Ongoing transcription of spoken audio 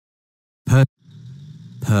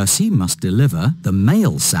Percy must deliver the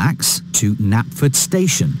mail sacks to Knapford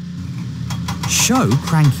Station. Show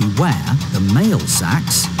Cranky where the mail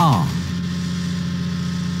sacks are.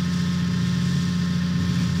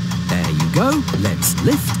 There you go. Let's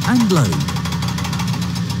lift and load.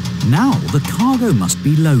 Now the cargo must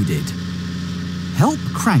be loaded. Help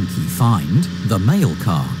Cranky find the mail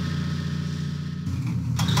car.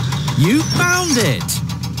 You found it!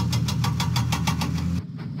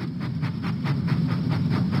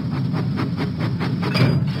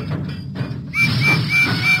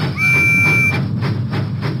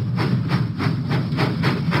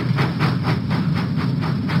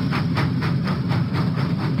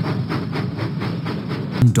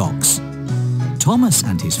 Docks. Thomas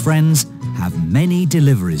and his friends have many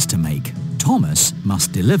deliveries to make. Thomas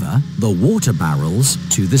must deliver the water barrels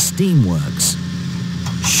to the steamworks.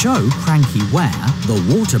 Show Cranky where the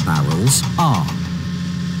water barrels are.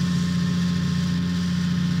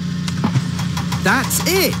 That's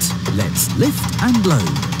it! Let's lift and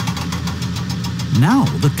load. Now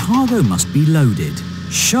the cargo must be loaded.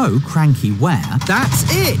 Show Cranky where. That's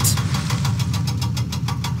it!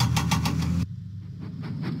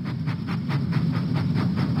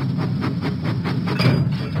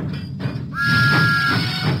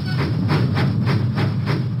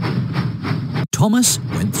 Thomas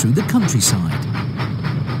went through the countryside.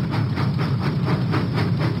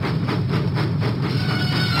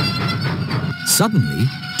 Suddenly,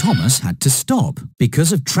 Thomas had to stop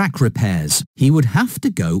because of track repairs. He would have to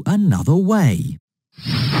go another way.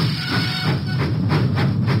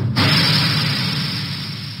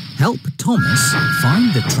 Help Thomas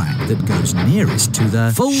find the track that goes nearest to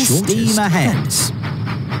the full steam ahead.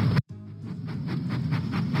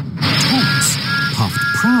 Thomas puffed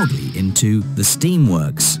proudly into the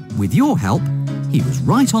steamworks. With your help, he was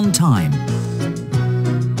right on time.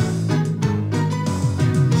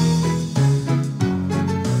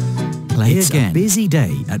 It's again. A busy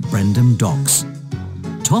day at Brendam Docks.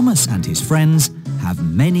 Thomas and his friends have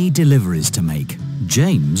many deliveries to make.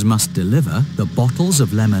 James must deliver the bottles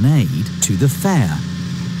of lemonade to the fair.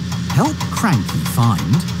 Help Cranky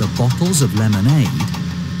find the bottles of lemonade.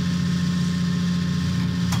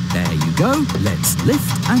 There you go. Let's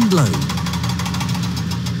lift and load.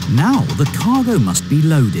 Now the cargo must be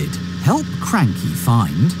loaded. Help Cranky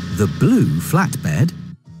find the blue flatbed.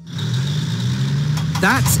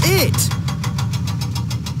 That's it!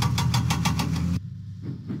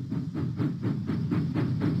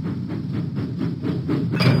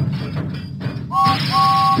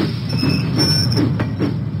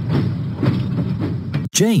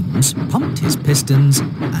 James pumped his pistons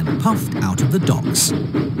and puffed out of the docks.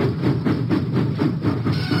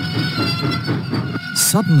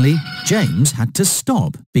 Suddenly, James had to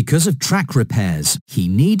stop because of track repairs. He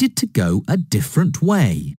needed to go a different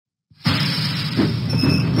way.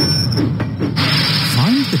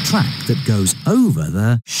 Find the track that goes over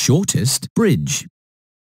the shortest bridge.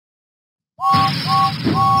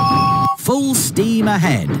 Full steam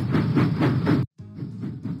ahead.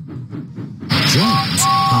 James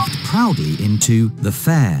puffed proudly into the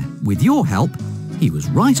fair. With your help, he was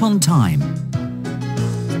right on time.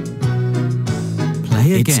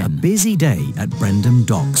 Play again. It's a busy day at Brendam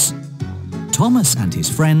Docks. Thomas and his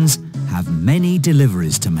friends have many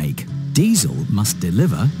deliveries to make. Diesel must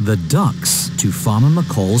deliver the ducks to Farmer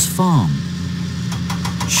McCall's farm.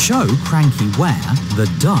 Show Cranky where the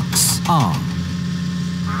ducks are.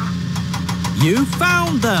 You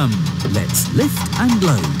found them! Let's lift and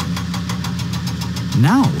load.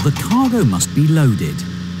 Now the cargo must be loaded.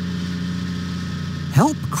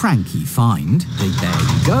 Help Cranky find the... There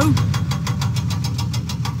you go.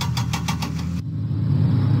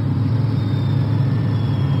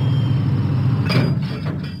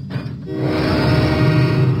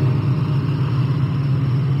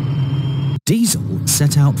 Diesel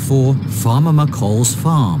set out for Farmer McCall's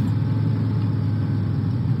farm.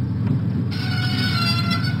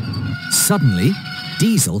 Suddenly,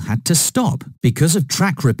 Diesel had to stop because of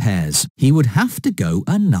track repairs. He would have to go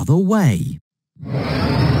another way.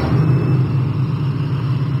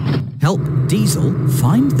 Help Diesel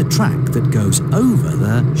find the track that goes over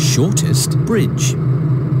the shortest bridge.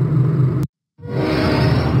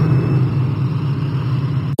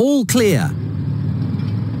 All clear.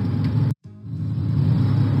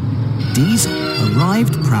 Diesel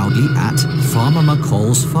arrived proudly at Farmer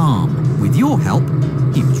McCall's farm. With your help,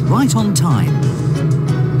 he was right on time.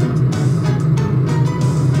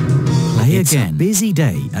 Play again. It's a busy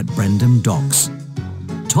day at Brendam Docks.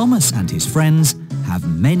 Thomas and his friends have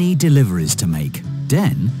many deliveries to make.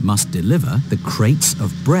 Den must deliver the crates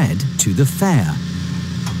of bread to the fair.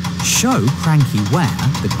 Show Cranky where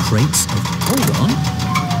the crates of... Hold on,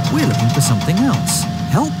 we're looking for something else.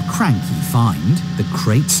 Help Cranky find the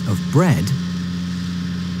crates of bread.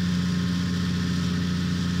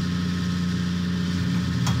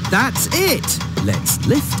 That's it! Let's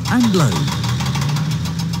lift and load.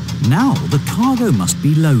 Now the cargo must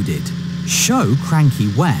be loaded. Show Cranky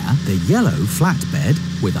where the yellow flatbed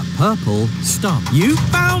with a purple star. You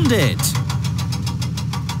found it!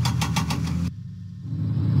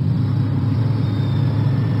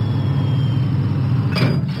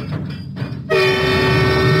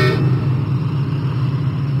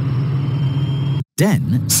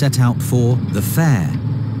 Den set out for the fair.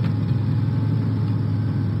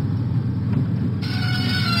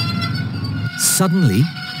 Suddenly,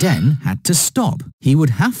 Den had to stop. He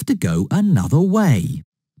would have to go another way.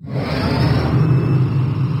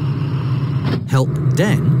 Help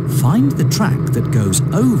Den find the track that goes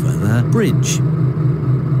over the bridge.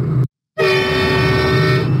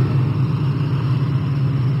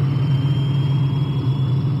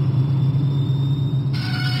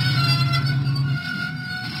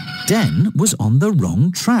 Den was on the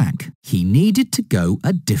wrong track. He needed to go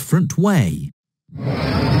a different way.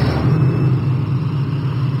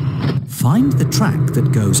 Find the track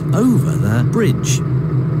that goes over the bridge.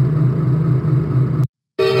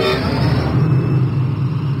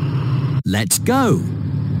 Let's go!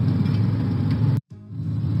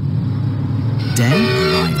 Den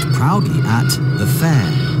arrived proudly at the fair.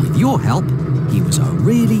 With your help, he was a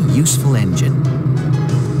really useful engine.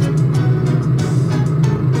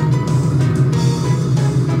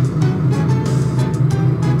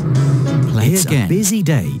 It's a busy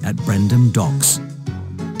day at Brendam Docks.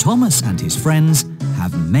 Thomas and his friends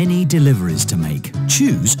have many deliveries to make.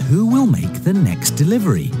 Choose who will make the next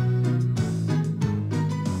delivery.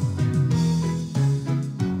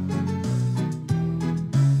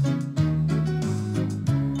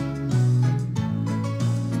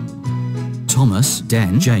 Thomas,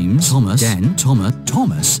 Den, James, Thomas, Den,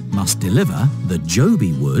 Thomas must deliver the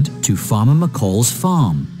Joby wood to Farmer McCall's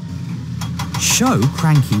farm. Show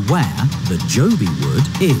Cranky where the Joby wood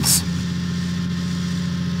is.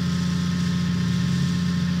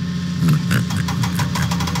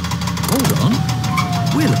 Hold on,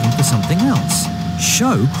 we're looking for something else.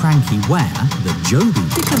 Show Cranky where the Joby...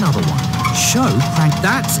 Pick another one. Show Cranky...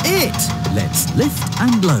 That's it! Let's lift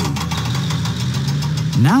and load.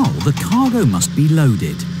 Now the cargo must be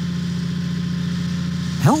loaded.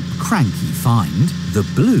 Help Cranky find the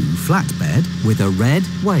blue flatbed with the red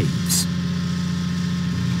waves.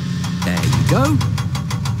 There you go.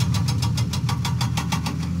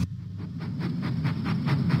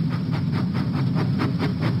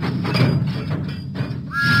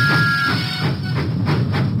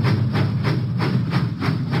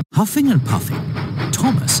 Huffing and puffing,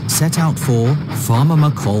 Thomas set out for Farmer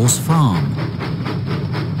McCall's farm.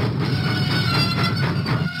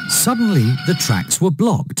 Suddenly, the tracks were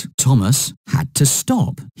blocked. Thomas had to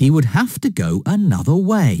stop. He would have to go another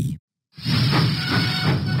way.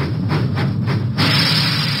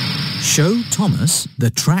 Show Thomas the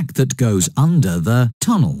track that goes under the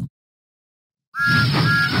tunnel.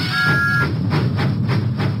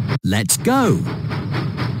 Let's go!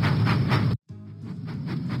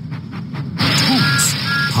 Thomas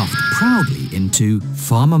puffed proudly into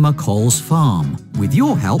Farmer McCall's farm. With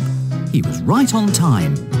your help, he was right on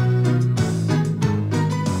time.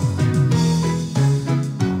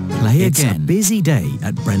 Play again. It's a busy day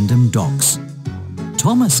at Brendam Docks.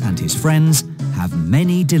 Thomas and his friends have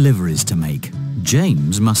many deliveries to make.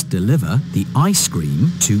 James must deliver the ice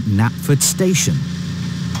cream to Knapford Station.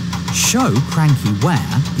 Show Cranky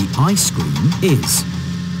where the ice cream is.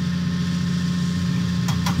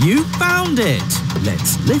 You found it!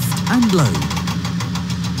 Let's lift and load.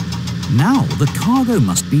 Now the cargo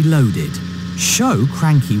must be loaded. Show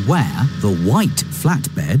Cranky where the white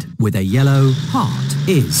flatbed with a yellow heart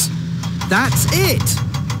is. That's it!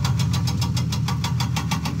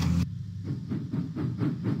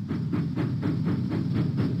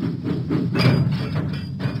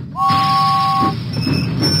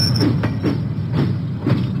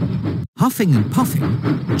 Huffing and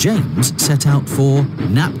puffing, James set out for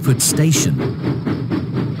Knapford Station.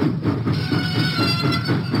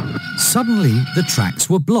 Suddenly, the tracks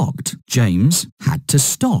were blocked. James had to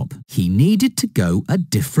stop. He needed to go a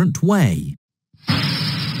different way.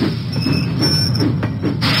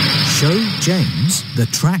 Show James the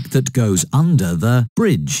track that goes under the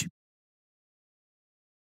bridge.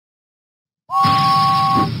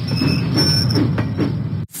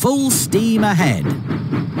 Full steam ahead.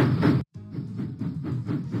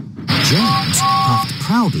 James puffed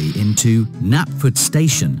proudly into Knapford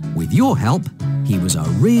Station. With your help, he was a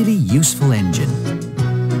really useful engine.